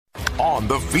on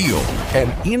the field,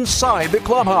 and inside the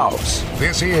clubhouse.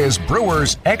 This is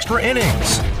Brewers Extra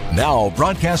Innings. Now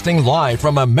broadcasting live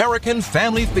from American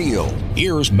Family Field,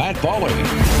 here's Matt Pauley.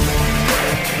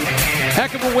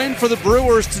 Heck of a win for the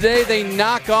Brewers today. They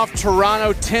knock off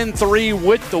Toronto 10-3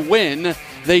 with the win.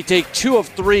 They take 2 of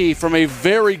 3 from a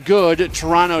very good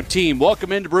Toronto team.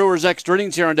 Welcome into Brewers Extra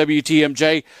Innings here on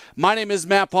WTMJ. My name is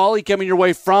Matt Pauley, coming your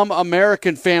way from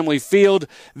American Family Field.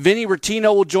 Vinny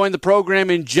Rottino will join the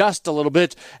program in just a little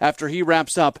bit after he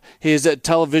wraps up his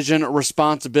television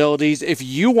responsibilities. If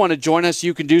you want to join us,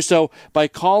 you can do so by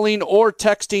calling or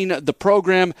texting the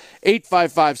program,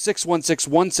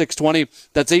 855-616-1620.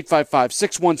 That's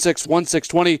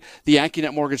 855-616-1620, the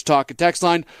AccuNet Mortgage Talk and Text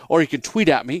line. Or you can tweet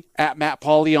at me, at Matt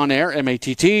Pauley on air,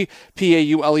 MattPauley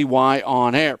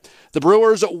on air. The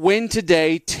Brewers win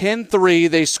today 10-3.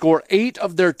 They score 8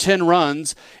 of their 10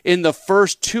 runs in the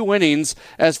first 2 innings.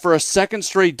 As for a second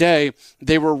straight day,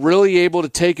 they were really able to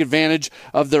take advantage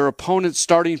of their opponent's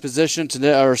starting position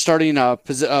today, or starting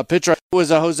pitcher. It was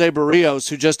Jose Barrios,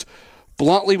 who just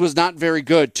bluntly was not very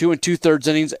good. 2 2/3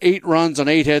 innings, 8 runs on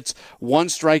 8 hits, 1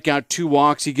 strikeout, 2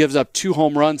 walks. He gives up 2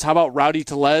 home runs. How about Rowdy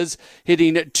Tellez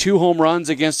hitting 2 home runs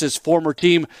against his former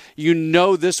team? You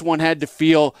know this one had to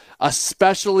feel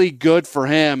especially good for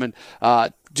him. And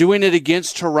doing it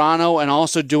against Toronto and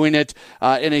also doing it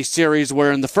in a series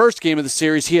where in the first game of the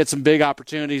series he had some big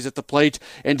opportunities at the plate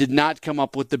and did not come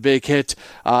up with the big hit.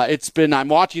 I'm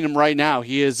watching him right now.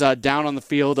 He is down on the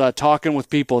field talking with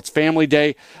people. It's family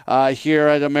day here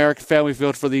at American Family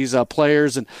Field for these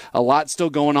players, and a lot still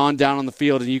going on down on the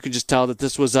field, and you can just tell that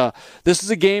this is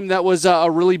a game that was a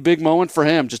really big moment for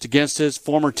him, just against his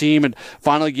former team, and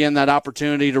finally getting that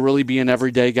opportunity to really be an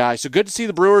everyday guy. So good to see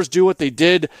the Brewers do what they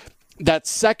did. That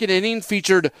second inning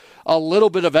featured a little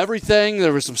bit of everything.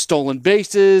 There were some stolen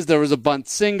bases. There was a bunt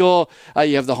single.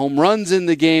 You have the home runs in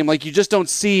the game. Like, you just don't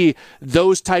see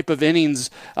those type of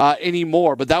innings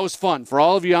anymore. But that was fun. For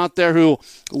all of you out there who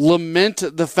lament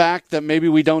the fact that maybe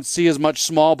we don't see as much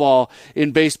small ball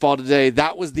in baseball today,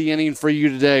 that was the inning for you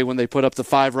today when they put up the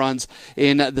 5 runs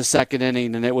in the second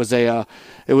inning. And it was a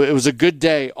good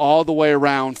day all the way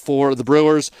around for the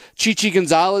Brewers. Chichi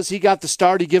Gonzalez, he got the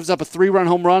start. He gives up a 3-run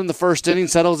home run in the first inning,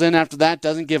 settles in after that,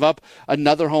 doesn't give up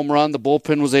another home run. The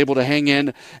bullpen was able to hang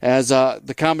in as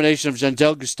the combination of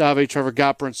Jandel Gustave, Trevor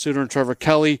Gopper Suter, and Trevor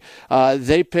Kelly,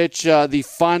 they pitch the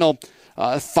final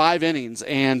 5 innings,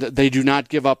 and they do not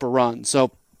give up a run.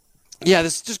 So, yeah,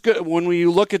 this is just good. When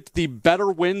you look at the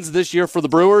better wins this year for the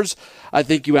Brewers, I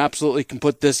think you absolutely can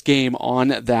put this game on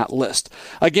that list.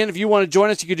 Again, if you want to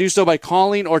join us, you can do so by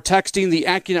calling or texting the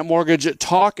AccuNet Mortgage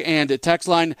Talk and Text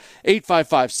line,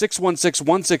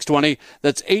 855-616-1620.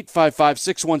 That's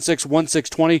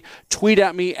 855-616-1620. Tweet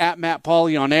at me, at Matt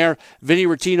Pauley on air. Vinny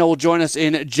Rottino will join us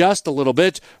in just a little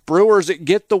bit. Brewers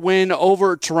get the win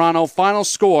over Toronto. Final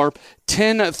score,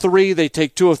 10-3. They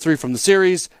take 2 of 3 from the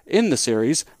series. In the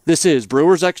series, this is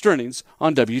Brewers Extra Innings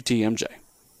on WTMJ.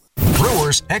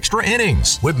 Brewers Extra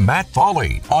Innings with Matt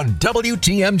Pauley on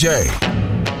WTMJ.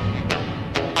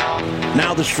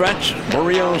 Now the stretch.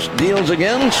 Barrios deals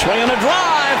again. Swinging a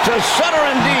drive to center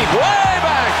and deep. Way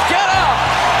back. Get up.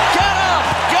 Get up.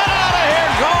 Get out of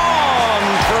here. Gone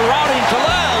for Rowdy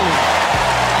Tellez.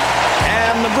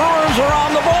 And the Brewers are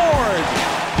on the board.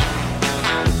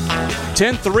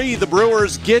 10-3, the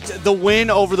Brewers get the win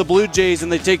over the Blue Jays,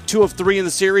 and they take 2 of 3 in the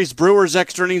series. Brewers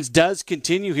Extra Innings does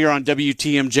continue here on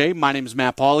WTMJ. My name is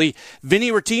Matt Pauley.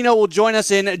 Vinny Rottino will join us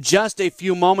in just a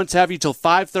few moments. Have you till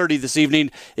 5:30 this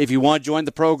evening. If you want to join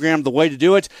the program, the way to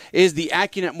do it is the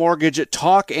AccuNet Mortgage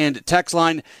Talk and Text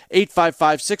line,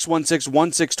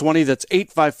 855-616-1620. That's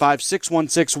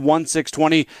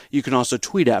 855-616-1620. You can also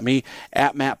tweet at me,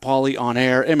 at Matt Pauley on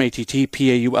air,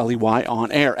 MattPauley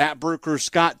on air. At Brew Crew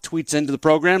Scott tweets into the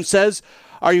program, says,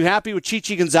 are you happy with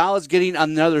Chichi Gonzalez getting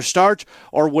another start,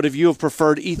 or would you have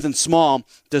preferred Ethan Small?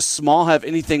 Does Small have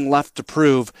anything left to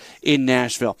prove in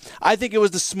Nashville? I think it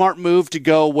was the smart move to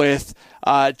go with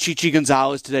Chichi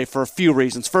Gonzalez today for a few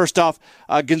reasons. First off,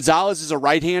 Gonzalez is a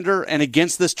right-hander, and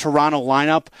against this Toronto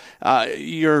lineup,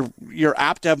 you're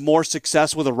apt to have more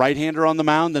success with a right-hander on the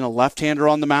mound than a left-hander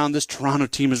on the mound. This Toronto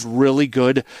team is really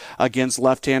good against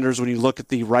left-handers when you look at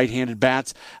the right-handed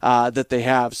bats that they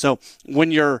have. So when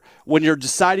you're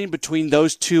deciding between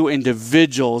those two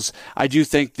individuals, I do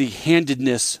think the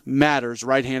handedness matters,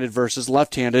 right-handed versus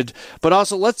left-handed. But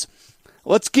also, let's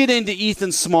get into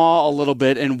Ethan Small a little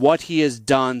bit and what he has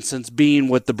done since being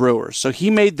with the Brewers. So he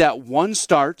made that one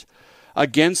start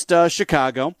against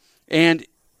Chicago, and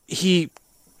he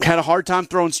had a hard time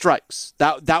throwing strikes.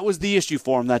 That was the issue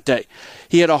for him that day.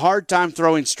 He had a hard time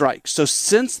throwing strikes. So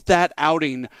since that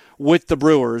outing with the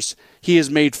Brewers, he has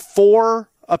made 4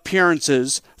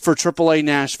 appearances for AAA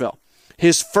Nashville.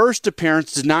 His first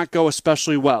appearance did not go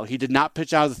especially well. He did not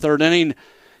pitch out of the 3rd inning,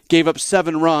 gave up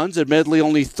 7 runs. Admittedly,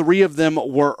 only 3 of them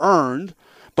were earned,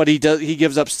 but he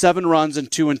gives up 7 runs in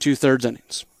 2 2/3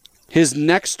 innings. His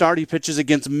next start, he pitches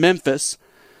against Memphis.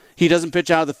 He doesn't pitch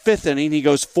out of the 5th inning. He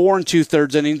goes 4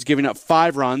 2/3 innings, giving up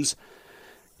 5 runs.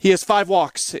 He has 5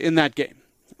 walks in that game.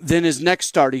 Then his next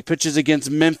start, he pitches against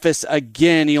Memphis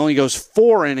again. He only goes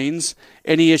 4 innings,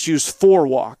 and he issues 4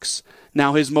 walks.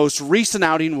 Now, his most recent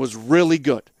outing was really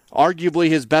good. Arguably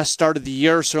his best start of the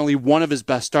year, certainly one of his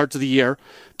best starts of the year.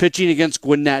 Pitching against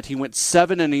Gwinnett, he went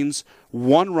 7 innings,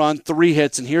 1 run, 3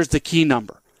 hits, and here's the key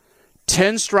number: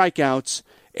 10 strikeouts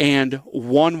and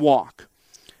 1 walk.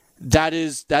 That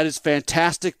is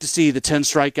fantastic to see, the 10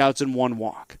 strikeouts and 1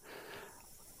 walk.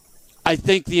 I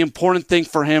think the important thing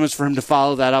for him is for him to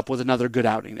follow that up with another good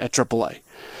outing at AAA.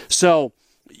 So,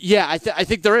 yeah, I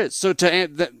think there is. So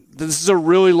this is a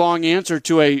really long answer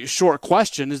to a short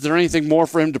question. Is there anything more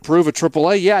for him to prove at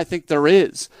AAA? Yeah, I think there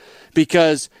is,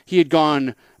 because he had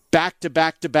gone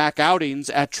back-to-back outings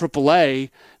at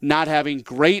AAA, not having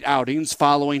great outings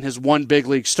following his one big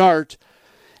league start,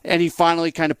 and he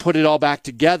finally kind of put it all back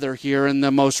together here in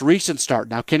the most recent start.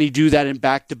 Now, can he do that in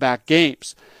back-to-back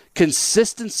games?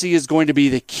 Consistency is going to be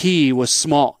the key with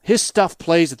Small. His stuff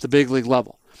plays at the big league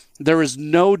level. There is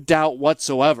no doubt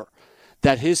whatsoever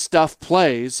that his stuff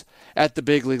plays at the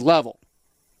big league level.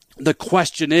 The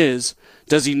question is,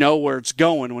 does he know where it's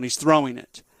going when he's throwing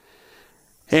it?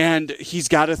 And he's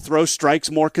got to throw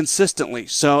strikes more consistently.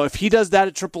 So if he does that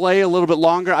at AAA a little bit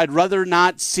longer, I'd rather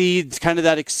not see kind of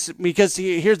that, because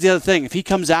here's the other thing. If he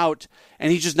comes out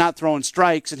and he's just not throwing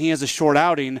strikes and he has a short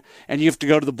outing and you have to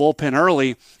go to the bullpen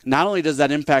early, not only does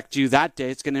that impact you that day,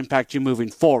 it's going to impact you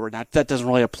moving forward. Now, that doesn't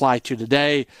really apply to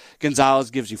today. Gonzalez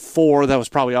gives you 4. That was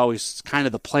probably always kind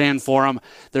of the plan for him.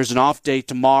 There's an off day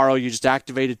tomorrow. You just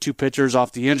activated 2 pitchers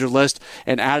off the injured list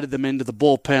and added them into the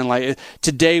bullpen. Like,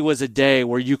 today was a day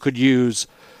where you could use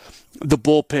the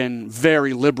bullpen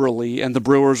very liberally, and the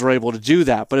Brewers were able to do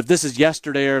that. But if this is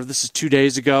yesterday or if this is 2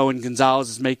 days ago and Gonzalez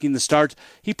is making the start,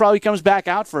 he probably comes back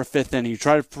out for a 5th inning. You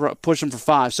try to push him for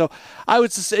 5. So I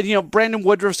would say, Brandon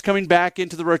Woodruff's coming back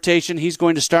into the rotation. He's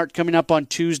going to start coming up on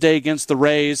Tuesday against the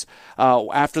Rays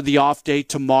after the off day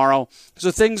tomorrow. So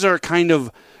things are kind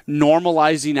of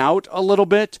normalizing out a little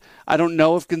bit. I don't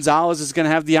know if Gonzalez is going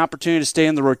to have the opportunity to stay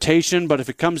in the rotation, but if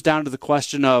it comes down to the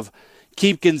question of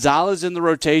keep Gonzalez in the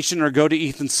rotation or go to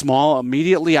Ethan Small,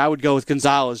 immediately I would go with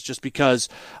Gonzalez, just because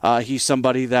he's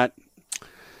somebody that,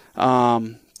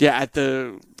 I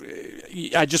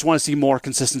just want to see more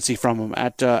consistency from him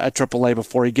at AAA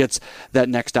before he gets that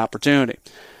next opportunity.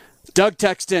 Doug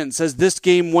texts in, says this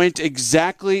game went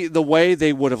exactly the way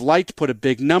they would have liked. Put a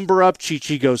big number up. Chi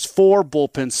goes 4.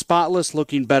 Bullpen spotless.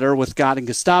 Looking better with Gott and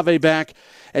Gustave back.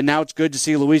 And now it's good to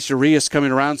see Luis Urias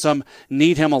coming around some.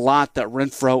 Need him a lot that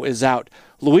Renfroe is out.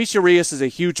 Luis Urias is a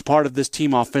huge part of this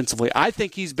team offensively. I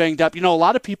think he's banged up. A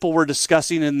lot of people were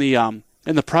discussing in the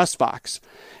press box,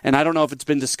 and I don't know if it's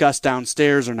been discussed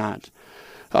downstairs or not.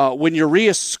 When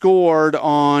Urias scored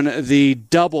on the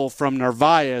double from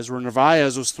Narvaez, where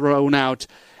Narvaez was thrown out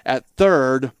at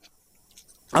third,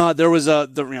 there was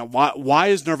why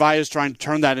is Narvaez trying to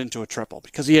turn that into a triple?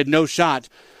 Because he had no shot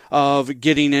of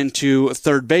getting into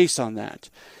third base on that.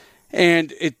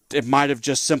 And it might have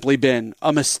just simply been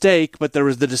a mistake, but there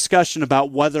was the discussion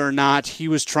about whether or not he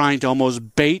was trying to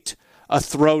almost bait a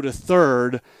throw to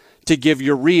third to give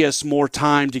Urias more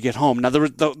time to get home. Now,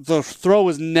 the throw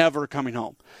was never coming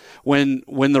home. When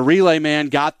the relay man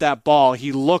got that ball,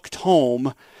 he looked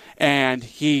home, and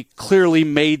he clearly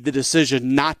made the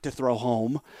decision not to throw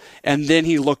home. And then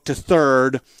he looked to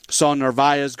third, saw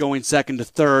Narvaez going second to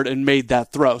third, and made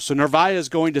that throw. So Narvaez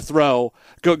going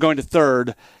to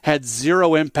third had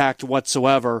zero impact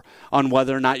whatsoever on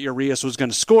whether or not Urias was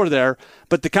going to score there.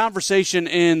 But the conversation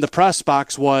in the press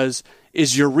box was,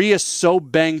 is Urias so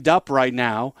banged up right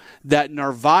now that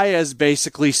Narvaez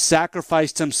basically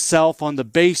sacrificed himself on the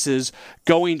bases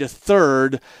going to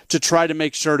third to try to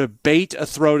make sure to bait a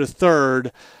throw to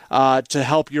third to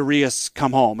help Urias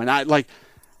come home? And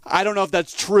I don't know if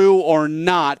that's true or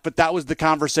not, but that was the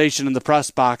conversation in the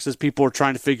press box as people were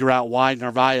trying to figure out why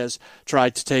Narvaez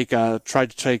tried to take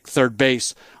third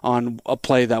base on a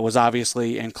play that was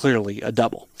obviously and clearly a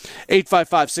double.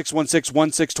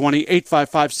 855-616-1620,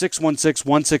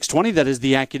 855-616-1620. That is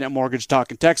the AccuNet Mortgage Talk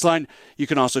and Text line. You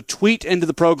can also tweet into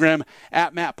the program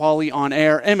at Matt Pauley on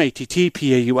air,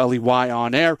 MattPauley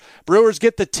on air. Brewers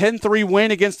get the 10-3 win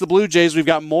against the Blue Jays. We've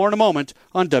got more in a moment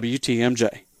on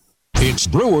WTMJ. It's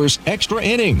Brewers Extra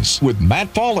Innings with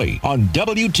Matt Pauley on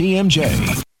WTMJ.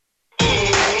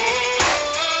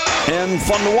 And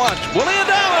fun to watch. Willie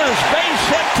Adames, base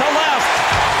hit to left.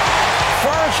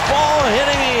 First ball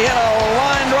hitting, he hit a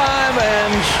line drive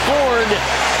and scored.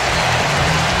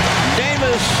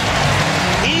 Davis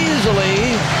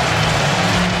easily,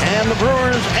 and the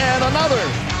Brewers add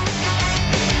another.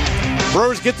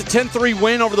 Brewers get the 10-3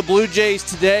 win over the Blue Jays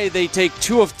today. They take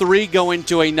 2 of 3, go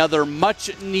into another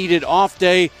much-needed off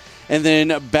day, and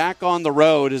then back on the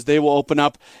road as they will open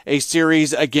up a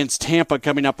series against Tampa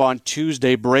coming up on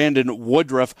Tuesday. Brandon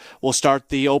Woodruff will start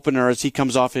the opener as he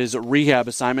comes off his rehab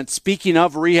assignment. Speaking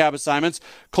of rehab assignments,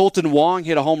 Colton Wong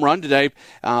hit a home run today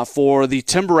for the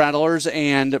Timber Rattlers,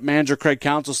 and manager Craig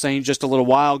Counsell saying just a little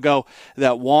while ago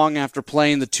that Wong, after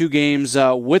playing the 2 games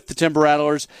with the Timber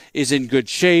Rattlers, is in good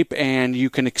shape, and you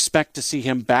can expect to see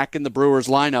him back in the Brewers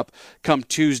lineup come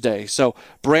Tuesday. So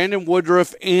Brandon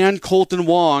Woodruff and Colton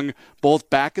Wong both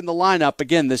back in the lineup.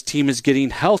 Again, this team is getting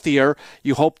healthier.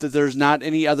 You hope that there's not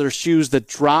any other shoes that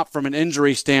drop from an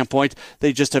injury standpoint.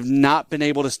 They just have not been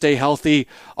able to stay healthy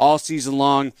all season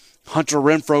long. Hunter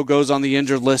Renfroe goes on the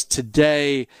injured list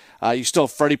today. You still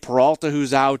have Freddie Peralta,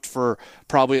 who's out for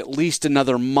probably at least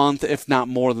another month, if not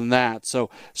more than that. So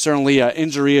certainly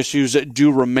injury issues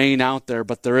do remain out there,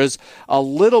 but there is a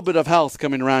little bit of health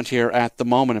coming around here at the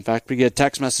moment. In fact, we get a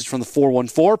text message from the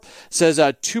 414. Says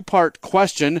a 2-part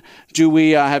question. Do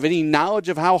we have any knowledge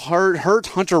of how hurt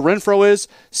Hunter Renfroe is?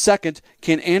 Second,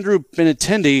 can Andrew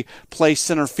Benintendi play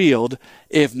center field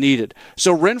if needed?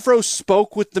 So Renfroe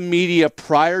spoke with the media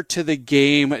prior to the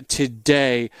game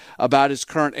today about his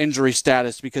current injury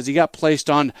status because he got placed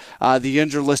on the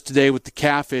injured list today with the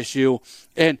calf issue.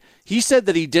 And he said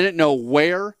that he didn't know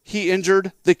where he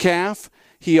injured the calf.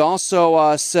 He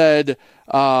also said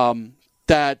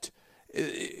that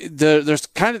there's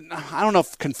kind of, I don't know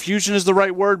if confusion is the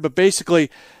right word, but basically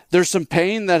there's some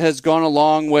pain that has gone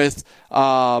along with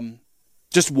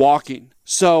just walking.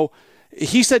 So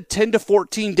he said 10 to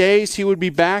 14 days he would be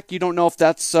back. You don't know if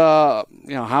that's how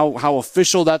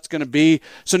official that's going to be.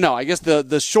 So no, I guess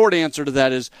the short answer to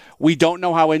that is we don't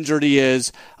know how injured he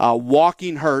is.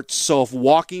 Walking hurts, so if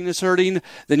walking is hurting,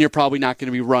 then you're probably not going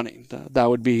to be running. That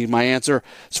would be my answer.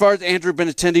 As far as Andrew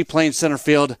Benintendi playing center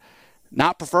field,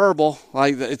 not preferable.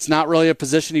 Like, it's not really a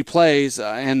position he plays.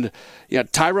 And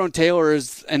Tyrone Taylor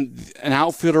is an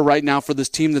outfielder right now for this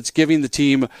team that's giving the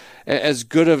team as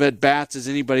good of at bats as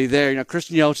anybody there.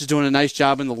 Christian Yelich is doing a nice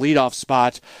job in the leadoff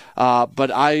spot,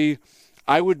 but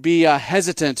I would be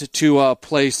hesitant to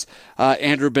place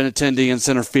Andrew Benintendi in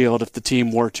center field if the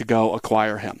team were to go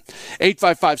acquire him.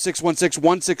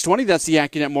 855-616-1620. That's the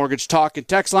AccuNet Mortgage Talk and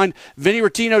Text line. Vinny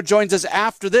Rottino joins us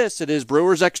after this. It is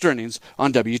Brewers Extra Innings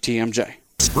on WTMJ.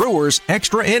 Brewers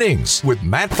Extra Innings with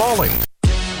Matt Pauley.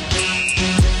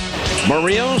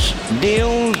 Barrios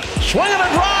deals, swinging a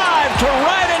drive to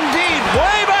right and deep,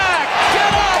 way back,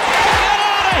 get up, get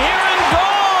out of here and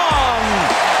gone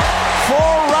for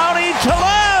Rowdy Tellez.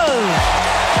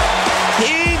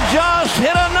 He just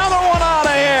hit another one out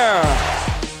of here.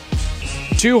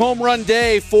 2-home run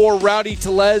day for Rowdy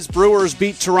Tellez. Brewers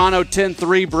beat Toronto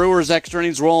 10-3. Brewers Extra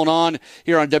Innings rolling on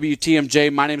here on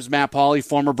WTMJ. My name is Matt Pauley,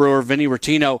 former Brewer Vinny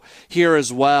Rottino here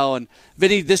as well. And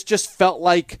Vinny, this just felt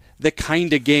like the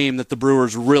kind of game that the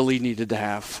Brewers really needed to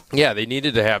have. Yeah, they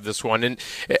needed to have this one. And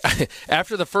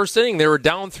after the first inning, they were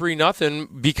down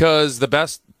 3-0 because the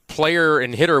best player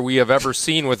and hitter we have ever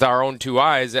seen with our own 2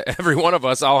 eyes, every one of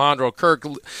us, Alejandro Kirk,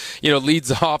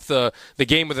 leads off the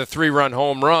game with a 3-run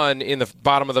home run in the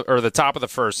the top of the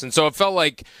first. And so it felt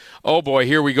like, oh boy,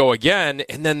 here we go again.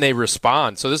 And then they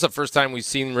respond. So this is the first time we've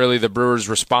seen really the Brewers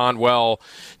respond well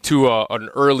to an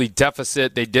early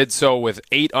deficit. They did so with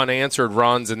 8 unanswered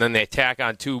runs, and then they tack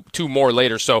on two more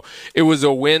later. So it was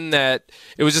a win that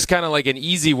it was just kind of like an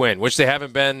easy win, which they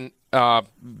haven't been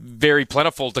very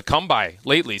plentiful to come by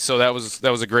lately. So that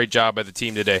was a great job by the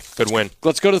team today. Good win.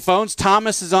 Let's go to the phones.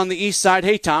 Thomas is on the east side.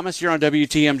 Hey, Thomas, you're on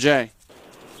WTMJ.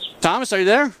 Thomas, are you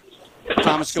there?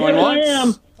 Thomas going once. I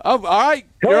am. Oh, all right.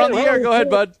 You're on the air. Go ahead,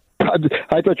 bud.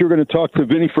 I thought you were going to talk to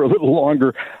Vinny for a little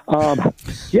longer.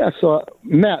 So,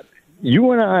 Matt,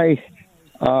 you and I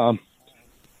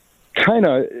kind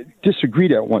of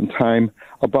disagreed at one time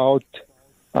about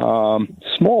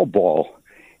small ball.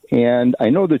 And I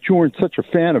know that you weren't such a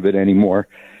fan of it anymore.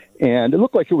 And it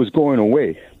looked like it was going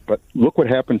away. But look what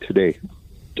happened today.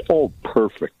 Oh,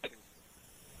 perfect.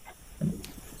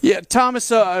 Yeah, Thomas,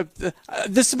 this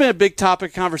has been a big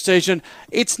topic of conversation.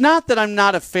 It's not that I'm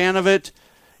not a fan of it.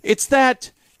 It's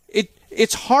that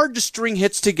it's hard to string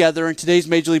hits together in today's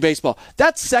Major League Baseball.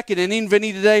 That second inning,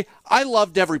 Vinny, today, I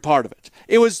loved every part of it.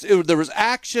 There was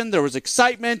action, there was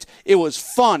excitement, it was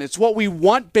fun. It's what we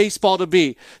want baseball to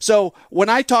be. So when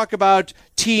I talk about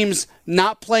teams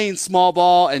not playing small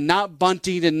ball and not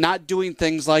bunting and not doing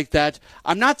things like that,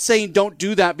 I'm not saying don't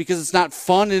do that because it's not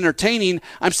fun and entertaining.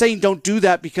 I'm saying don't do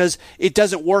that because it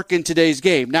doesn't work in today's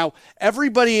game. Now,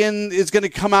 everybody is going to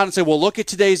come out and say, well, look at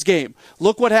today's game.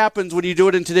 Look what happens when you do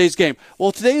it in today's game.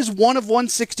 Well, today is 1 of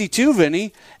 162,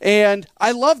 Vinny, and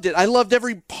I loved it. I loved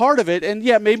every part of it. And,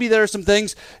 yeah, maybe there are some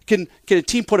things. Can a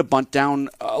team put a bunt down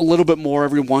a little bit more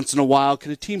every once in a while?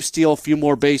 Can a team steal a few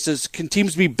more bases? Can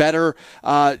teams be better,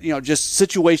 just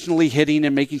situationally hitting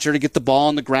and making sure to get the ball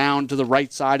on the ground to the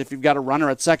right side if you've got a runner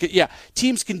at second? Yeah,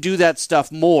 teams can do that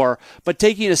stuff more, but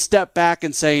taking a step back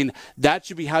and saying that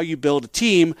should be how you build a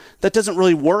team, that doesn't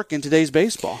really work in today's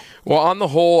baseball. Well, on the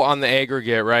whole, on the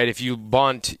aggregate, right, if you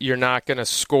bunt, you're not going to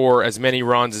score as many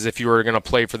runs as if you were going to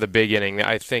play for the big inning.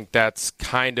 I think that's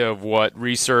kind of what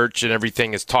research and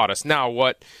everything has taught us. Now,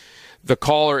 what the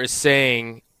caller is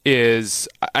saying is,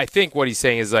 I think what he's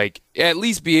saying is, like, at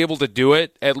least be able to do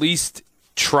it, at least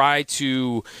try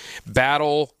to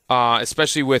battle,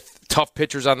 especially with tough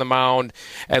pitchers on the mound,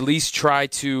 at least try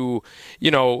to,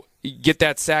 get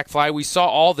that sac fly. We saw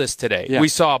all this today. Yeah. We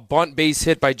saw a bunt base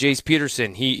hit by Jace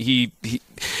Peterson. He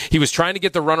was trying to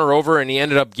get the runner over, and he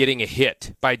ended up getting a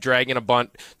hit by dragging a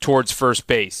bunt towards first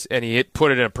base, and he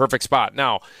put it in a perfect spot.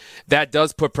 Now, that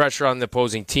does put pressure on the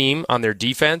opposing team, on their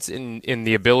defense, in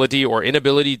the ability or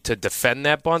inability to defend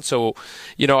that bunt. So,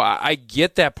 I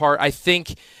get that part. I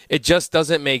think it just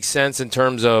doesn't make sense in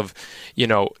terms of,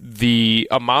 the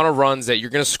amount of runs that you're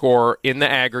going to score in the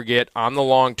aggregate on the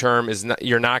long term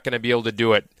you're not going to be able to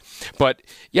do it. But,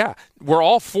 yeah, we're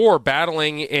all for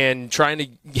battling and trying to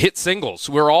hit singles.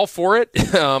 We're all for it.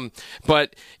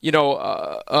 But,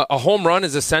 a home run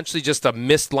is essentially just a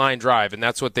missed line drive, and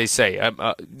that's what they say.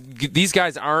 These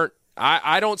guys aren't.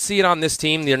 I don't see it on this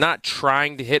team. They're not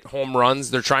trying to hit home runs.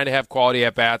 They're trying to have quality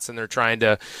at-bats, and they're trying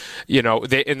to,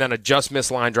 and then a just missed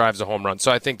line drive is a home run.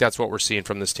 So I think that's what we're seeing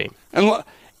from this team. And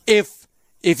if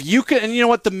you can, and you know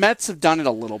what, the Mets have done it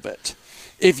a little bit.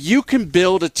 If you can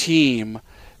build a team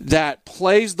that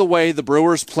plays the way the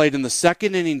Brewers played in the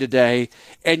second inning today,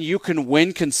 and you can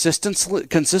win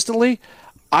consistently,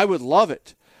 I would love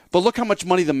it. But look how much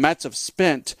money the Mets have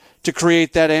spent to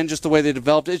create that and just the way they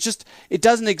developed it. It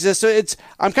doesn't exist. So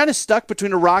I'm kind of stuck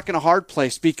between a rock and a hard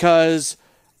place because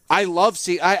I love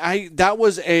that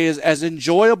was as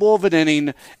enjoyable of an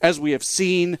inning as we have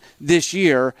seen this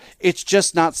year. It's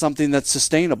just not something that's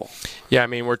sustainable. Yeah, I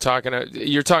mean, you're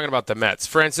talking about the Mets.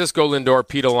 Francisco Lindor,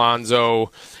 Pete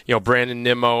Alonso, Brandon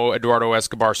Nimmo, Eduardo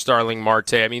Escobar, Starling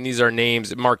Marte. I mean, these are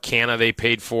names. Mark Canha they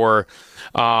paid for.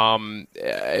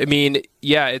 I mean,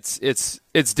 yeah, it's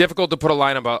difficult to put a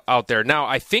lineup out there. Now,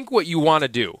 I think what you want to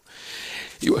do,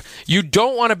 you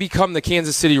don't want to become the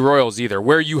Kansas City Royals either,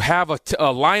 where you have a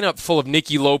lineup full of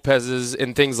Nicky Lopez's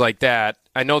and things like that.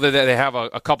 I know that they have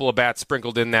a couple of bats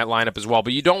sprinkled in that lineup as well,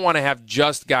 but you don't want to have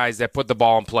just guys that put the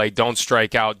ball in play, don't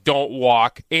strike out, don't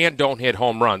walk, and don't hit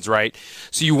home runs, right?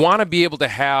 So you want to be able to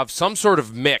have some sort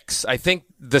of mix. I think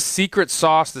the secret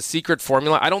sauce, the secret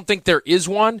formula, I don't think there is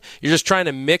one. You're just trying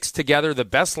to mix together the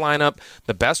best lineup,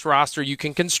 the best roster you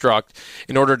can construct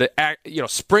in order to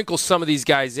sprinkle some of these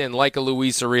guys in, like a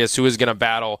Luis Arias who is going to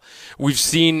battle. We've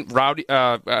seen Willie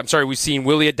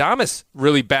Adames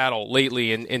really battle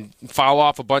lately and foul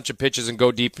off a bunch of pitches and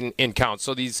go deep in counts.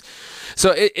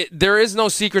 So there is no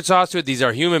secret sauce to it. These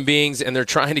are human beings, and they're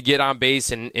trying to get on base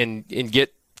and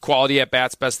get quality at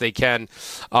bats best they can,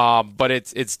 but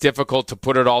it's difficult to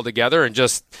put it all together, and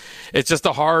it's just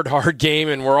a hard game,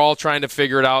 and we're all trying to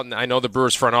figure it out. And I know the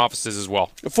Brewers front offices as well.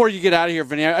 Before you get out of here,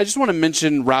 Vinny, I just want to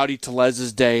mention Rowdy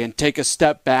Tellez's day and take a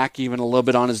step back even a little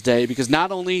bit on his day, because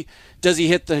not only does he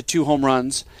hit the 2 home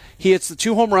runs, he hits the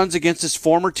 2 home runs against his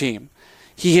former team.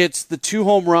 He hits the 2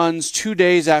 home runs 2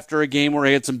 days after a game where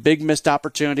he had some big missed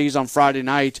opportunities on Friday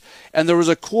night. And there was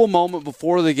a cool moment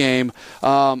before the game.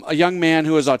 A young man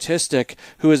who is autistic,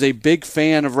 who is a big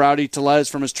fan of Rowdy Tellez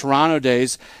from his Toronto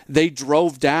days, they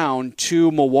drove down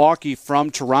to Milwaukee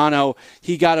from Toronto.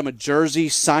 He got him a jersey,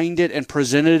 signed it, and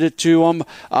presented it to him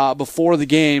before the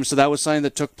game. So that was something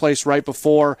that took place right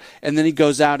before. And then he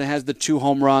goes out and has the 2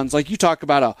 home runs. Like, you talk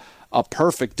about a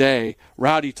perfect day.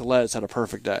 Rowdy Tellez had a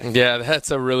perfect day. Yeah, that's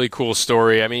a really cool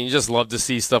story. I mean, you just love to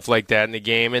see stuff like that in the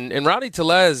game. And Rowdy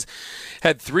Tellez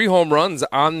had 3 home runs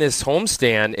on this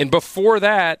homestand. And before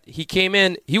that, he came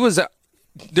in, he was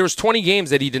there was 20 games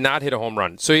that he did not hit a home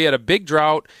run. So he had a big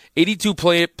drought, 82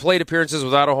 plate appearances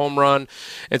without a home run.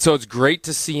 And so it's great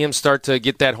to see him start to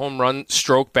get that home run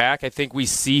stroke back. I think we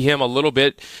see him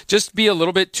just be a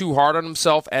little bit too hard on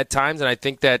himself at times. And I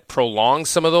think that prolongs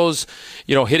some of those,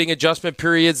 hitting adjustment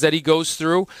periods that he goes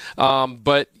through.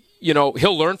 But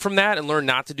he'll learn from that and learn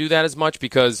not to do that as much,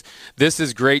 because this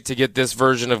is great to get this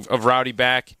version of Rowdy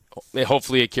back.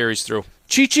 Hopefully it carries through.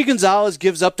 Chichi Gonzalez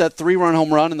gives up that 3-run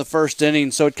home run in the first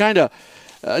inning, so it kind of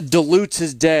dilutes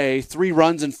his day. 3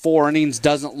 runs in 4 innings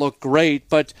doesn't look great,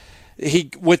 but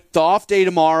with the off day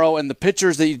tomorrow and the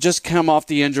pitchers that just come off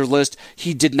the injured list,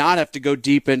 he did not have to go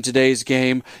deep in today's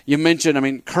game. You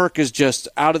mentioned, Kirk is just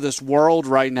out of this world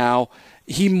right now.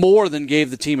 He more than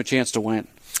gave the team a chance to win.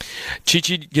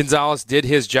 Chichi Gonzalez did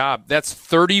his job. That's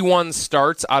 31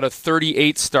 starts out of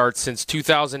 38 starts since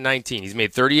 2019. He's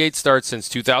made 38 starts since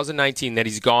 2019 that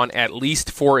he's gone at least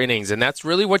 4 innings, and that's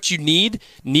really what you needed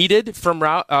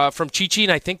from Chichi,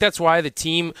 and I think that's why the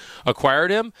team acquired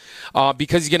him,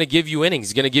 because he's going to give you innings.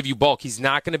 He's going to give you bulk. He's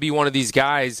not going to be one of these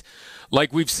guys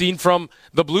like we've seen from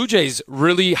the Blue Jays,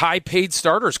 really high-paid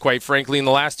starters, quite frankly, in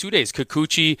the last 2 days.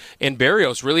 Kikuchi and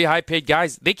Berrios, really high-paid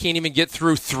guys. They can't even get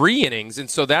through 3 innings, and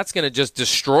so that's going to just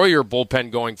destroy your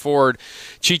bullpen going forward.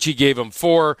 Chichi gave him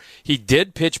 4. He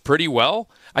did pitch pretty well.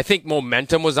 I think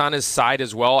momentum was on his side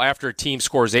as well. After a team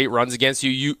scores 8 runs against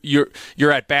you,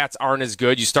 your at-bats aren't as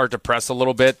good. You start to press a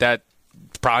little bit. That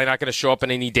probably not going to show up in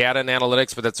any data and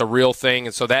analytics, but that's a real thing,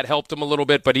 and so that helped him a little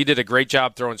bit, but he did a great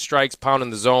job throwing strikes,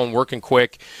 pounding the zone, working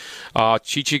quick.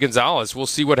 Chichi Gonzalez, we'll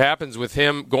see what happens with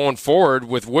him going forward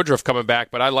with Woodruff coming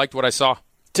back, but I liked what I saw.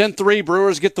 10-3,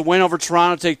 Brewers get the win over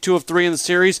Toronto, take 2 of 3 in the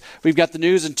series. We've got the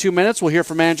news in 2 minutes. We'll hear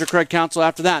from manager Craig Counsell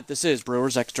after that. This is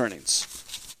Brewers Extra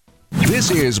Innings.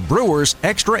 This is Brewers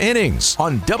Extra Innings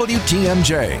on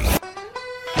WTMJ.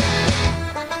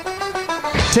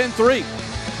 10-3.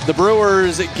 The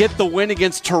Brewers get the win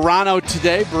against Toronto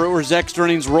today. Brewers Extra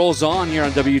Innings rolls on here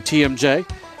on WTMJ.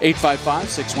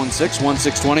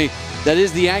 855-616-1620. That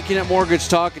is the AccuNet Mortgage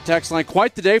Talk and Text line.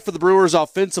 Quite the day for the Brewers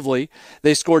offensively.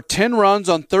 They scored 10 runs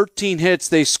on 13 hits.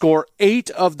 They score 8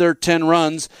 of their 10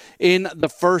 runs in the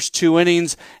first 2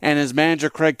 innings. And as manager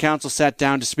Craig Counsell sat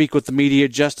down to speak with the media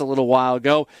just a little while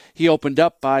ago, he opened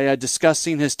up by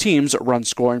discussing his team's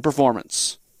run-scoring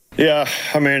performance. Yeah,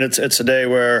 it's a day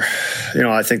where,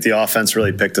 I think the offense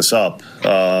really picked us up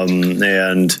and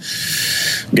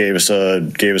gave us a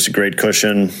great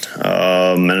cushion,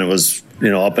 and it was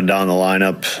up and down the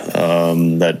lineup.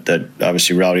 That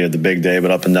obviously Rowdy had the big day, but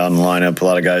up and down the lineup, a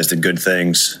lot of guys did good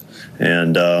things,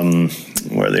 and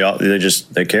where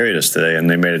they carried us today, and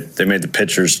they made the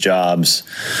pitchers' jobs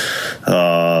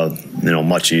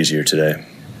much easier today.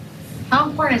 How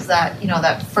important is that,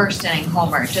 that first inning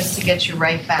homer, just to get you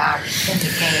right back in the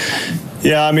game?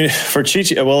 Yeah, for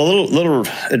Chichi,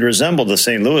 it resembled the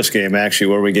St. Louis game actually,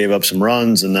 where we gave up some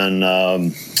runs, and then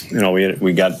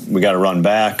we got a run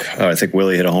back. I think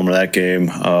Willie hit a homer that game,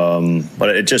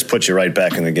 but it just puts you right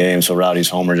back in the game. So Rowdy's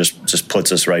homer just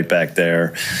puts us right back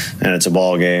there, and it's a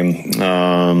ball game.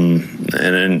 And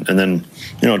then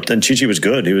Chichi was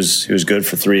good. He was good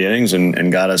for 3 innings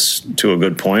and got us to a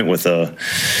good point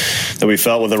that we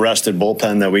felt with a rested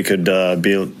bullpen that we could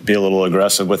be a little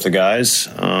aggressive with the guys,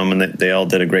 and they all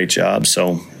did a great job.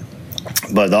 So,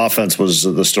 but the offense was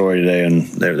the story today, and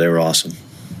they were awesome.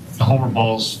 The homer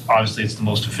balls, obviously, it's the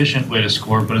most efficient way to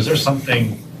score. But is there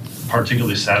something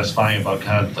particularly satisfying about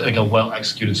kind of like a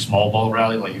well-executed small ball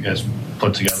rally like you guys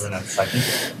put together in that second?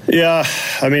 Yeah,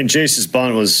 Jace's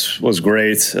bunt was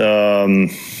great.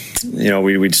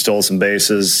 We'd stole some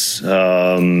bases,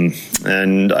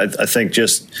 and I think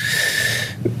just,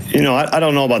 I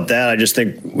don't know about that. I just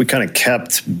think we kind of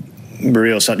kept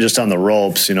Berrios just on the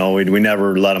ropes. We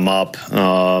never let him up,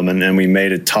 and we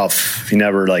made it tough. He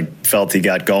never felt he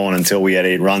got going until we had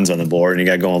 8 runs on the board, and he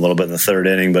got going a little bit in the 3rd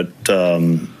inning. But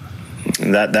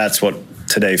that's what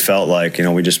today felt like.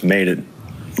 We just made it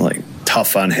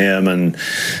tough on him, and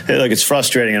it's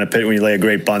frustrating in a pit when you lay a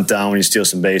great bunt down, when you steal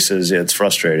some bases. Yeah, it's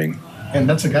frustrating. And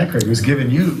that's a guy, Craig, who's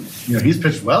given he's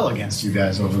pitched well against you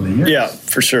guys over the years. Yeah,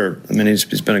 for sure.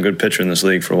 He's been a good pitcher in this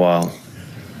league for a while.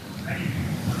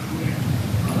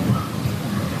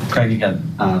 Craig, you got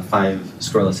 5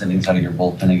 scoreless innings out of your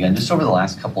bullpen again. Just over the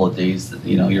last couple of days,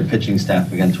 your pitching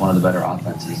staff against one of the better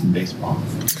offenses in baseball.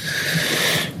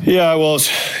 Yeah, well,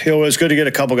 it was good to get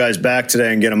a couple guys back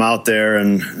today and get them out there,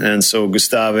 and so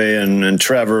Gustave and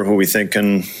Trevor, who we think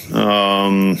can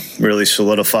really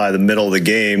solidify the middle of the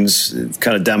games,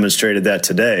 kind of demonstrated that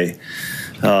today,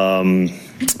 and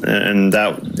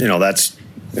that that's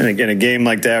in a game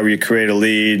like that where you create a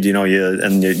lead,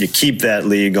 you keep that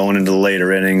lead going into the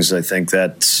later innings, I think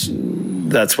that's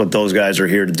what those guys are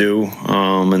here to do,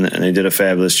 and they did a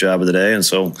fabulous job of the day, and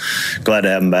so glad to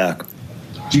have them back.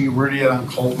 Did you get word yet on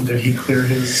Colton? Did he clear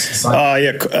his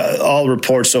assignment? All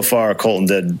reports so far, Colton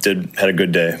had a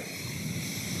good day.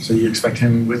 So you expect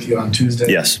him with you on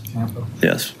Tuesday? Yes. Tampa?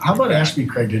 Yes. How about Ashby,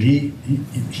 Craig? Did he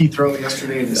throw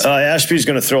yesterday? Ashby's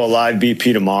going to throw a live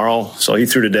BP tomorrow. So he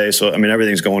threw today. So,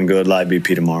 everything's going good. Live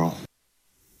BP tomorrow.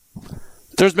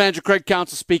 There's manager Craig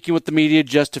Counsell speaking with the media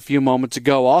just a few moments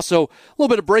ago. Also, a little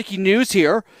bit of breaking news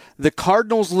here. The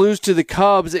Cardinals lose to the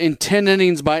Cubs in 10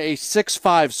 innings by a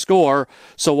 6-5 score.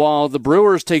 So while the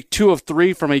Brewers take 2 of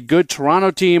 3 from a good Toronto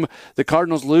team, the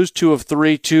Cardinals lose 2 of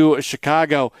 3 to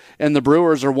Chicago. And the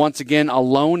Brewers are once again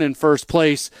alone in first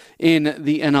place in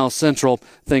the NL Central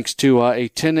thanks to a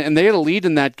 10. And they had a lead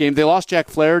in that game. They lost Jack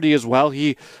Flaherty as well.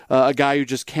 He, a guy who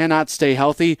just cannot stay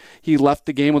healthy. He left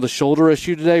the game with a shoulder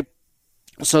issue today.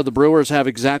 So the Brewers have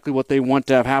exactly what they want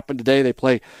to have happen today. They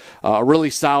play a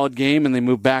really solid game, and they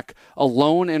move back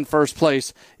alone in first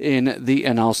place in the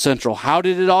NL Central. How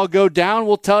did it all go down?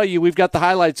 We'll tell you. We've got the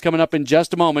highlights coming up in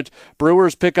just a moment.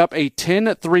 Brewers pick up a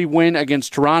 10-3 win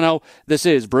against Toronto. This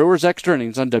is Brewers Extra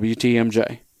Innings on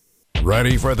WTMJ.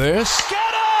 Ready for this?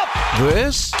 Get up!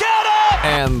 This? Get up!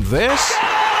 And this? Get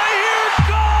out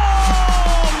of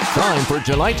here! Gone! Time for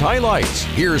tonight's highlights.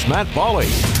 Here's Matt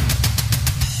Pauley.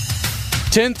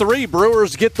 10-3,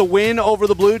 Brewers get the win over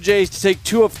the Blue Jays to take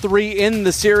 2 of 3 in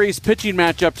the series pitching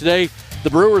matchup today. The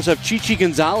Brewers have Chichi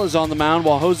Gonzalez on the mound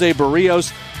while Jose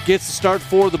Barrios gets the start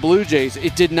for the Blue Jays.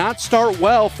 It did not start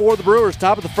well for the Brewers.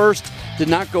 Top of the first did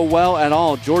not go well at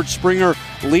all. George Springer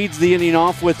leads the inning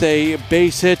off with a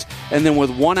base hit, and then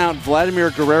with one out,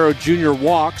 Vladimir Guerrero Jr.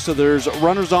 walks. So there's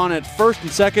runners on at first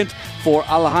and second for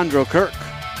Alejandro Kirk.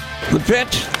 The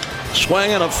pitch.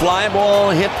 Swing and a fly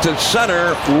ball hit to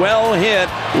center. Well hit.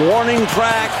 Warning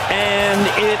track, and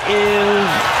it is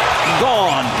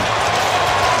gone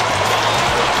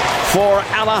for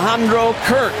Alejandro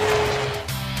Kirk.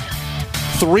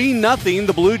 3-0,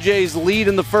 the Blue Jays lead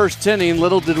in the first inning.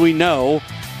 Little did we know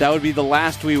that would be the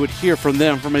last we would hear from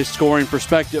them from a scoring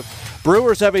perspective.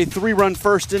 Brewers have a 3-run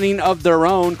first inning of their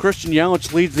own. Christian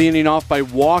Yelich leads the inning off by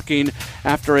walking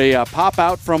after a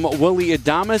pop-out from Willie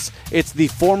Adames. It's the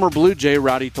former Blue Jay,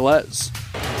 Rowdy Tellez.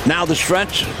 Now the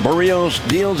stretch. Barrios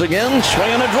deals again.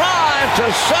 Swinging a drive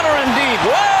to center and deep.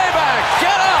 Way back.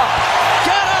 Get up.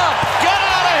 Get up. Get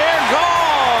out of here.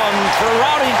 Gone for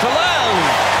Rowdy Tellez.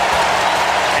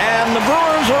 And the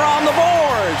Brewers are on the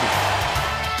board.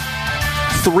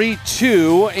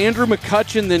 3-2. Andrew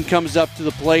McCutchen then comes up to the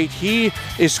plate. He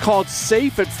is called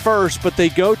safe at first, but they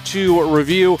go to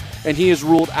review, and he is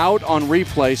ruled out on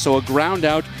replay. So a ground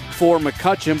out for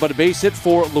McCutchen, but a base hit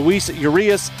for Luis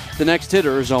Urias. The next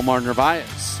hitter is Omar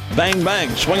Narvaez. Bang, bang.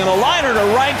 Swinging a liner to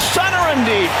right center and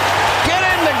deep. Get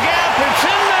in the gap. It's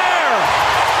in there.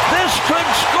 This could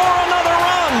score another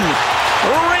run.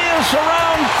 Urias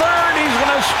around third. He's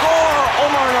going to score.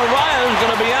 Omar Narvaez is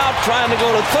going to be out trying to go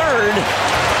to third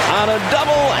on a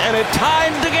double, and it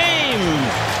tied the game.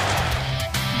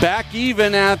 Back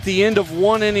even at the end of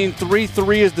one inning,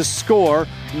 3-3 is the score.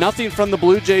 Nothing from the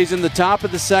Blue Jays in the top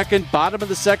of the second. Bottom of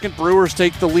the second, Brewers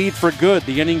take the lead for good.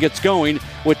 The inning gets going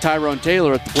with Tyrone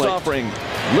Taylor at the plate. Offering.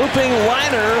 Looping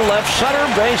liner, left center,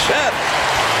 base hit.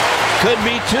 Could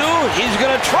be two. He's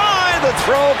going to try the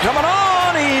throw coming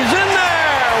on. He's in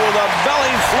there with a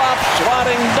belly flop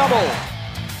swatting double.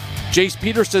 Jace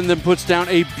Peterson then puts down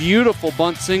a beautiful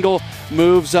bunt single,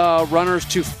 moves runners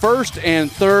to first and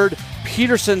third.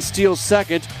 Peterson steals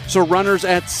second, so runners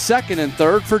at second and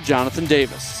third for Jonathan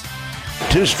Davis.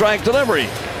 2-strike delivery.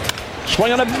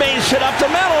 Swinging a base hit up the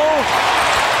middle.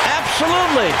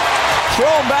 Absolutely.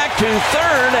 Throw back to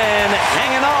third, and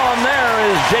hanging on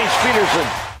there is Jace Peterson.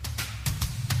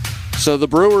 So the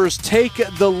Brewers take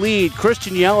the lead.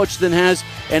 Christian Yelich then has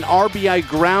an RBI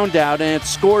ground out, and it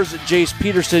scores Jace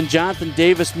Peterson. Jonathan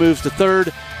Davis moves to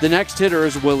third. The next hitter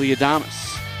is Willie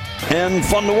Adames. And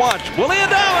fun to watch. Willie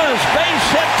Adames, base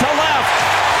hit to left.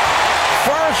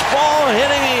 First ball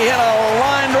hitting, he hit a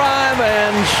line drive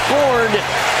and scored.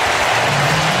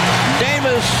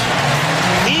 Davis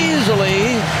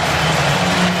easily,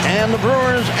 and the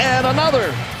Brewers add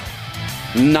another.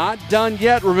 Not done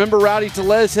yet. Remember, Rowdy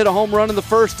Tellez hit a home run in the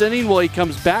first inning. Well, he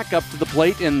comes back up to the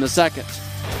plate in the second.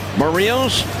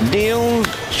 Barrios deals,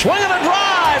 swinging a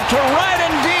drive to right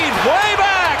and deep, way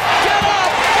back. Get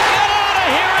up, get out of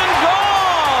here and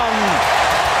gone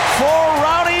for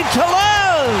Rowdy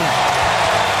Tellez.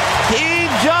 He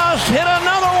just hit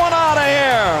another one out of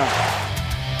here.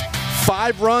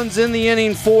 5 runs in the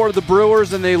inning for the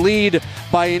Brewers, and they lead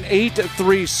by an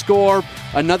 8-3 score.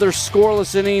 Another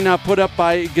scoreless inning put up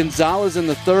by Gonzalez in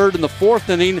the third. In the fourth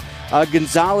inning,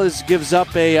 Gonzalez gives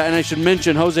up and I should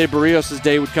mention Jose Barrios'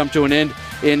 day would come to an end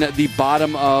in the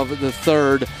bottom of the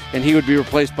third, and he would be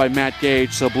replaced by Matt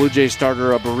Gage. So Blue Jays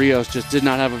starter Barrios just did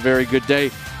not have a very good day.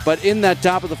 But in that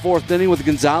top of the fourth inning with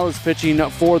Gonzalez pitching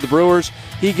for the Brewers,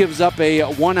 he gives up a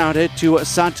one-out hit to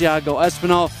Santiago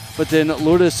Espinal, but then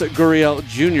Lourdes Gurriel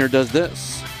Jr. does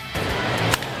this.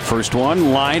 First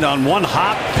one, lined on one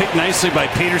hop, picked nicely by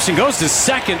Peterson, goes to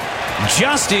second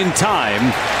just in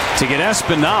time to get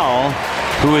Espinal,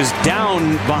 who is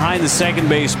down behind the second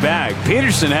base bag.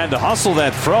 Peterson had to hustle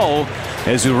that throw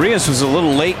as Urias was a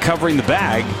little late covering the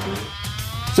bag.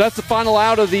 So that's the final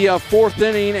out of the fourth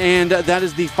inning, and that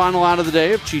is the final out of the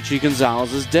day of Chichi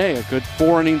Gonzalez's day. A good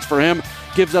 4 innings for him.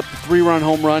 Gives up the 3-run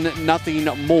home run, nothing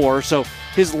more. So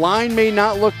his line may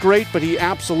not look great, but he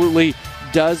absolutely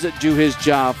does do his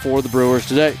job for the Brewers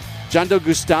today. Jondo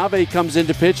Gustave comes in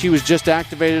to pitch. He was just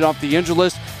activated off the injured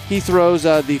list. He throws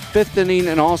the 5th inning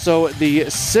and also the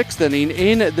 6th inning.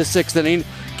 In the 6th inning,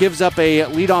 gives up a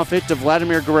leadoff hit to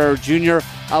Vladimir Guerrero Jr.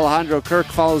 Alejandro Kirk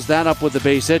follows that up with a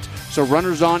base hit. So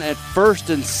runners on at first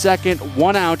and second,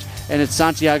 1 out, and it's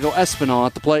Santiago Espinal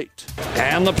at the plate.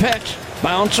 And the pitch.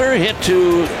 Bouncer hit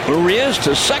to Urias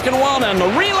to second one, and the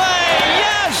relay.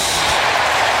 Yes!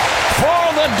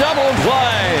 For the double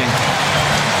play.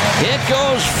 It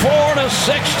goes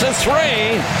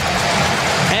 4-6-3.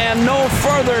 And no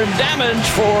further damage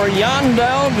for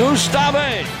Yandel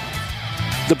Gustave.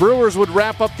 The Brewers would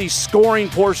wrap up the scoring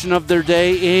portion of their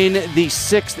day in the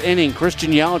 6th inning.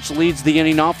 Christian Yelich leads the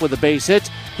inning off with a base hit.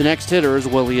 The next hitter is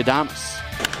Willie Adames.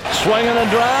 Swinging a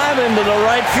drive into the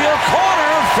right field corner.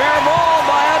 Fair ball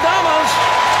by Adames.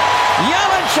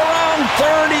 Yelich around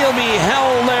third. He'll be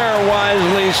held there,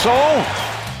 wisely so.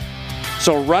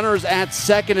 So runners at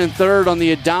second and third on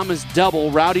the Adames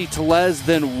double. Rowdy Tellez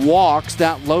then walks.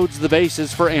 That loads the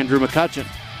bases for Andrew McCutchen.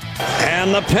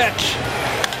 And the pitch.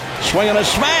 Swinging a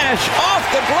smash off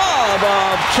the glove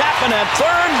of Chapman at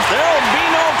third. There'll be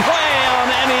no play on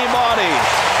anybody.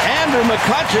 Andrew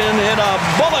McCutchen hit a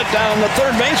bullet down the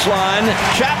third baseline.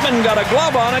 Chapman got a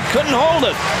glove on it, couldn't hold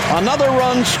it. Another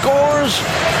run scores.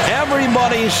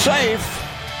 Everybody's safe.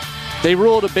 They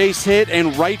ruled a base hit,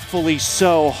 and rightfully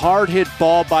so. Hard hit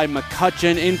ball by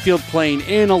McCutchen. Infield playing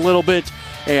in a little bit.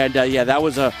 And that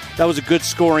was a good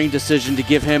scoring decision to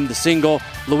give him the single.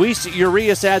 Luis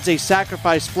Urias adds a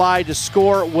sacrifice fly to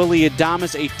score Willie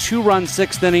Adames, a 2-run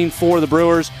 6th inning for the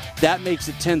Brewers. That makes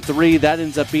it 10-3. That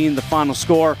ends up being the final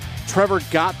score. Trevor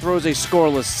Gott throws a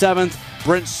scoreless 7th.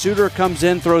 Brent Suter comes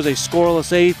in, throws a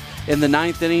scoreless 8th. In the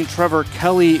 9th inning, Trevor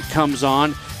Kelly comes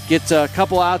on, gets a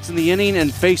couple outs in the inning,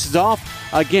 and faces off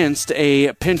against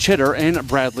a pinch hitter in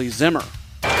Bradley Zimmer.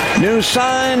 New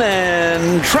sign,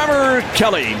 and Trevor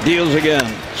Kelly deals again.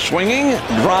 Swinging,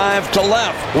 drive to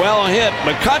left. Well hit.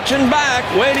 McCutchen back,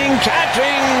 waiting,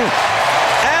 catching.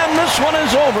 And this one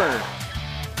is over.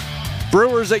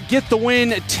 Brewers get the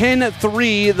win,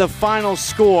 10-3, the final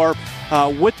score.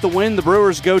 With the win, the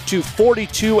Brewers go to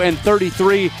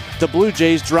 42-33. The Blue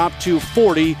Jays drop to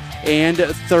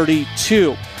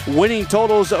 40-32. Winning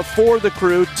totals for the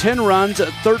Crew: 10 runs,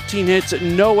 13 hits,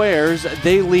 no errors.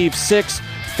 They leave 6.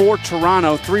 For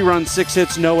Toronto, 3 runs, 6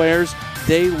 hits, no errors.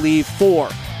 They leave 4.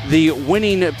 The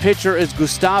winning pitcher is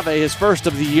Gustave, his first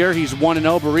of the year. He's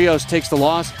 1-0. Barrios takes the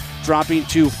loss, dropping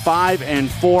to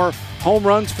 5-4. Home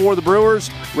runs for the Brewers.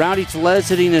 Rowdy Tellez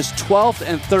hitting his 12th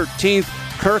and 13th.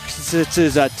 Kirk sits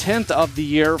his 10th of the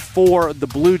year for the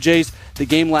Blue Jays. The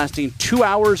game lasting 2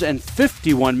 hours and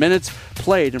 51 minutes,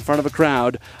 played in front of a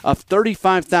crowd of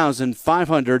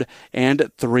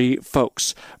 35,503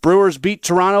 folks. Brewers beat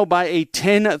Toronto by a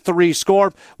 10-3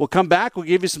 score. We'll come back. We'll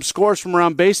give you some scores from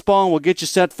around baseball, and we'll get you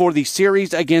set for the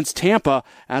series against Tampa.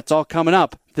 That's all coming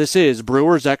up. This is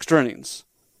Brewers Extra Innings.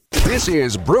 This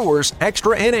is Brewers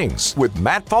Extra Innings with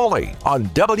Matt Pauley on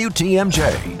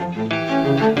WTMJ.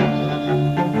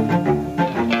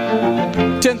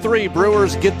 10-3,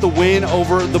 Brewers get the win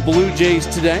over the Blue Jays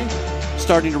today.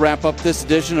 Starting to wrap up this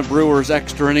edition of Brewers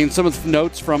Extra Innings. Some of the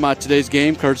notes from today's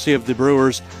game, courtesy of the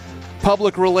Brewers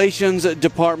Public Relations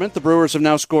Department. The Brewers have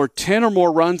now scored 10 or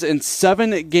more runs in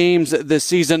 7 games this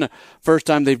season. First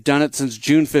time they've done it since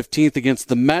June 15th against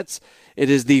the Mets. It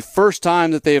is the first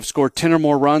time that they have scored 10 or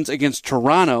more runs against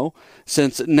Toronto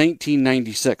since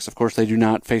 1996. Of course, they do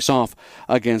not face off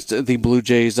against the Blue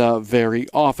Jays very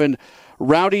often.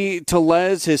 Rowdy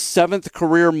Tellez, his 7th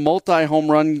career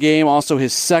multi-home run game, also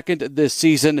his 2nd this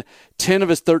season. 10 of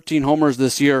his 13 homers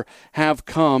this year have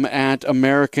come at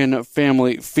American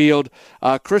Family Field.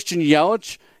 Christian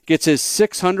Yelich gets his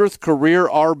 600th career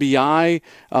RBI.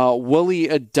 Willie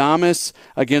Adames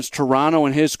against Toronto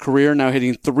in his career, now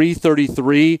hitting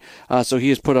 .333, so he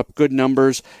has put up good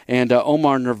numbers. And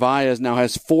Omar Narvaez now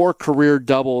has 4 career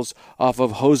doubles off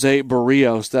of Jose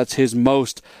Barrios. That's his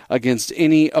most against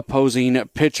any opposing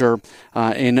pitcher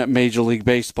in Major League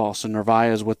Baseball. So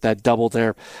Narvaez with that double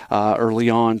there early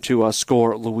on to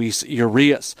score Luis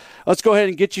Urias. Let's go ahead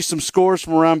and get you some scores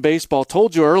from around baseball.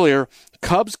 Told you earlier,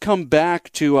 Cubs come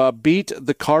back to beat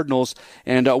the Cardinals,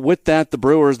 and with that, the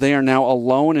Brewers, they are now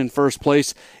alone in first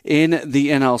place in the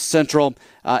NL Central.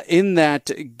 In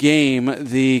that game,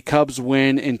 the Cubs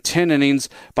win in 10 innings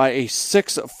by a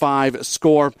 6-5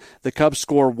 score. The Cubs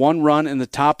score 1 run in the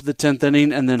top of the 10th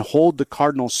inning and then hold the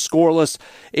Cardinals scoreless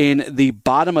in the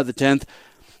bottom of the 10th.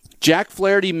 Jack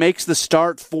Flaherty makes the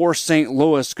start for St.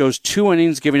 Louis, goes 2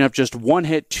 innings, giving up just 1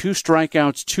 hit, 2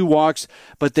 strikeouts, 2 walks,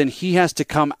 but then he has to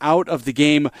come out of the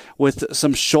game with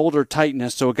some shoulder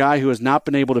tightness. So a guy who has not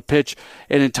been able to pitch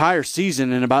an entire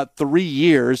season in about 3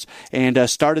 years and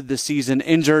started the season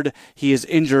injured. He is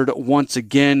injured once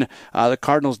again. The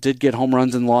Cardinals did get home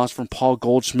runs and loss from Paul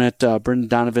Goldschmidt, Brendan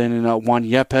Donovan, and Juan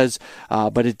Yepes,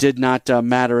 but it did not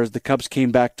matter as the Cubs came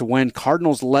back to win.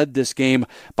 Cardinals led this game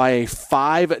by a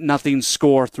 5-0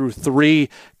 score through 3.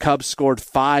 Cubs scored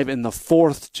 5 in the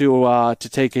 4th to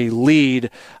take a lead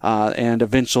and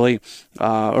eventually,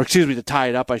 to tie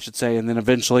it up, I should say, and then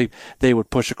eventually they would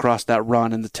push across that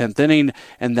run in the 10th inning,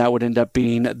 and that would end up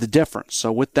being the difference. So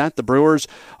with that, the Brewers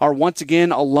are once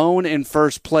again alone in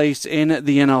first place in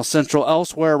the NL Central.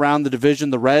 Elsewhere around the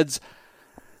division, the Reds,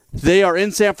 they are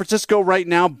in San Francisco right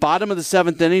now, bottom of the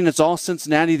 7th inning. It's all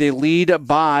Cincinnati. They lead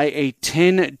by a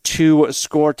 10-2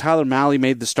 score. Tyler Mahle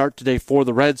made the start today for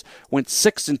the Reds, went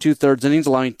 6 2/3 innings,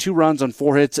 allowing 2 runs on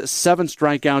 4 hits, 7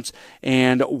 strikeouts,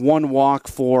 and 1 walk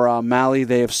for Mahle.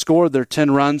 They have scored their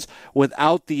 10 runs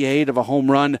without the aid of a home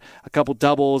run, a couple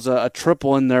doubles, a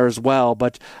triple in there as well.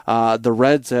 But the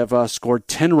Reds have scored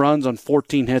 10 runs on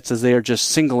 14 hits as they are just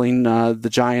singling the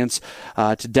Giants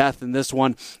to death in this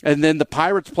one. And then the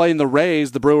Pirates playing the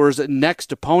Rays, the Brewers'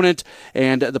 next opponent,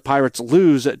 and the Pirates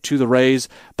lose to the Rays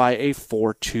by a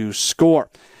 4-2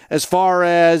 score. As far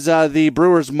as the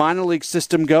Brewers minor league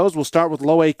system goes, we'll start with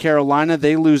Low A Carolina.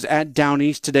 They lose at Down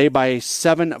East today by a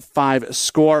 7-5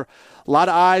 score. A lot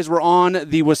of eyes were on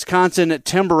the Wisconsin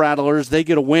Timber Rattlers. They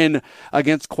get a win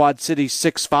against Quad City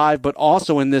 6-5, but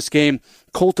also in this game,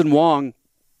 Colton Wong,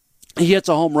 he hits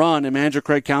a home run, and manager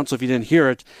Craig Counsell, if you didn't hear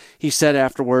it, he said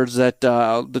afterwards that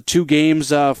the 2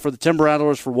 games for the Timber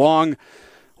Rattlers for Wong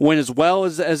went as well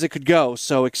as it could go.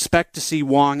 So expect to see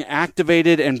Wong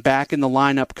activated and back in the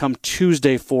lineup come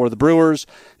Tuesday for the Brewers.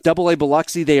 AA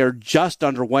Biloxi, they are just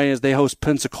underway as they host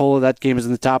Pensacola. That game is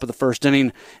in the top of the 1st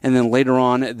inning. And then later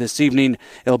on this evening,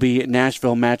 it'll be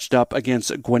Nashville matched up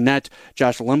against Gwinnett.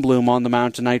 Josh Lindblom on the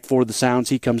mound tonight for the Sounds.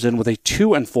 He comes in with a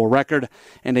 2-4 record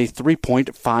and a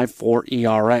 3.54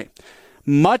 ERA.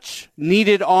 Much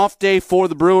needed off day for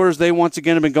the Brewers. They once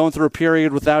again have been going through a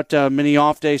period without many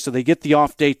off days, so they get the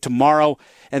off day tomorrow,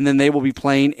 and then they will be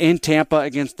playing in Tampa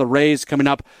against the Rays coming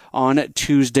up on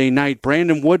Tuesday night.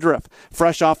 Brandon Woodruff,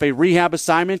 fresh off a rehab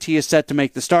assignment, he is set to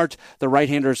make the start. The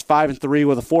right-hander is 5-3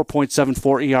 with a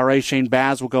 4.74 ERA. Shane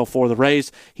Baz will go for the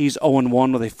Rays. He's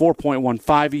 0-1 with a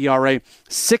 4.15 ERA.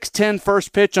 6:10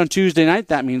 first pitch on Tuesday night.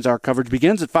 That means our coverage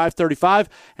begins at 5:35,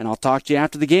 and I'll talk to you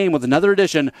after the game with another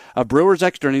edition of Brewers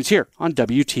Extra Innings here on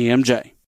WTMJ.